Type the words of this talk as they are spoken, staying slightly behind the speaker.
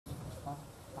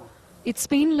It's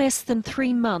been less than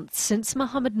 3 months since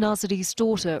Mohammed Nazari's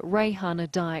daughter,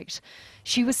 Rayhana, died.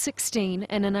 She was 16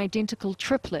 and an identical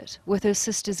triplet with her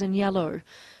sisters in yellow.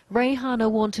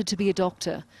 Rayhana wanted to be a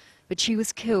doctor, but she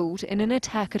was killed in an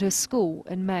attack at her school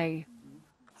in May.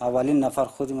 I was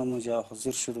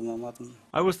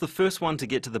the first one to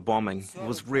get to the bombing. It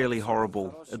was really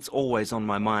horrible. It's always on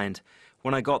my mind.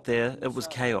 When I got there, it was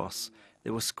chaos.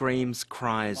 There were screams,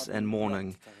 cries and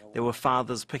mourning. There were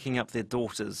fathers picking up their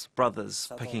daughters, brothers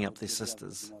picking up their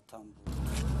sisters.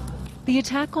 The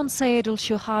attack on Sayed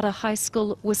al-Shuhada High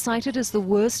School was cited as the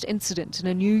worst incident in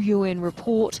a new UN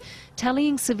report,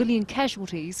 tallying civilian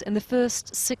casualties in the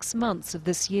first 6 months of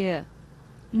this year.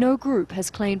 No group has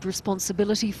claimed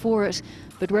responsibility for it,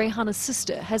 but Rayhana's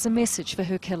sister has a message for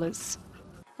her killers.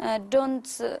 Don't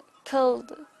kill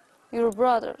your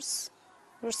brothers,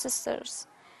 your sisters,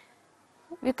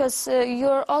 because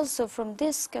you're also from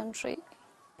this country.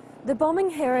 The bombing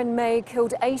here in May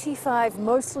killed 85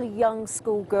 mostly young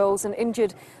schoolgirls and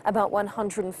injured about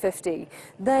 150.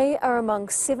 They are among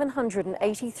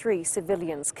 783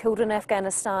 civilians killed in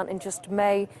Afghanistan in just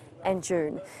May and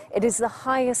June. It is the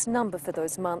highest number for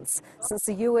those months since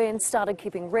the UN started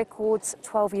keeping records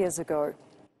 12 years ago.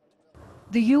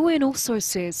 The UN also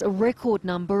says a record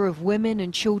number of women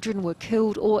and children were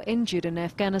killed or injured in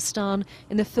Afghanistan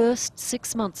in the first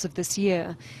 6 months of this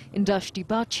year. In Dashti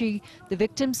Bachi, the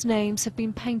victims' names have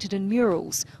been painted in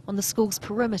murals on the school's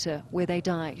perimeter where they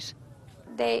died.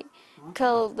 They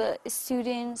kill the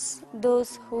students,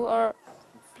 those who are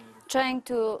trying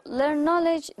to learn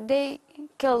knowledge, they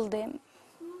kill them.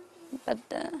 But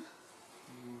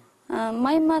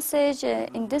my message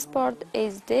in this part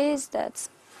is this, that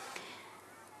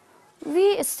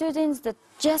we students that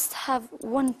just have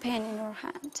one pen in our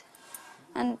hand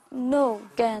and no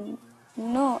gun,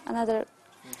 no another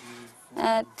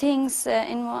things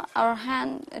in our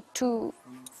hand to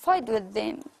fight with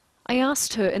them. I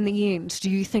asked her in the end, do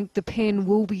you think the pen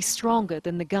will be stronger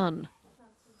than the gun?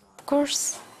 Of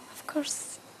course.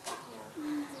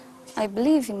 I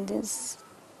believe in this.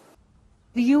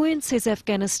 The UN says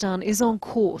Afghanistan is on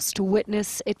course to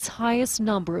witness its highest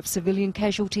number of civilian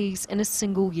casualties in a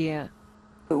single year.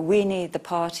 We need the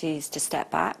parties to step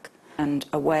back and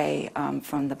away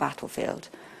from the battlefield,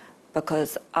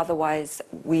 because otherwise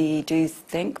we do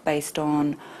think, based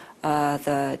on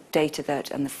the data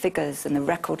and the figures and the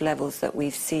record levels that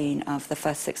we've seen of the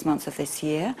first 6 months of this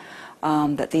year,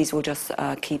 that these will just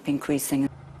keep increasing.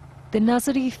 The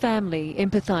Nazari family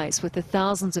empathise with the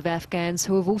thousands of Afghans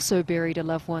who have also buried a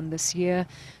loved one this year,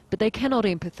 but they cannot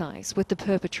empathise with the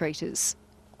perpetrators.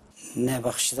 No,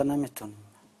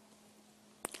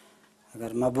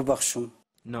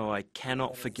 I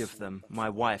cannot forgive them. My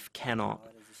wife cannot.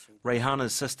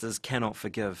 Rayhana's sisters cannot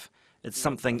forgive. It's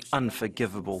something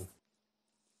unforgivable.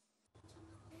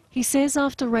 He says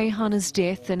after Rayhana's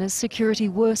death and as security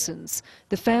worsens,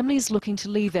 the family is looking to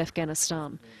leave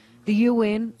Afghanistan. The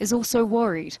UN is also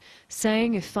worried,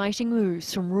 saying if fighting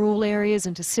moves from rural areas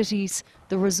into cities,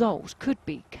 the result could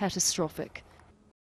be catastrophic.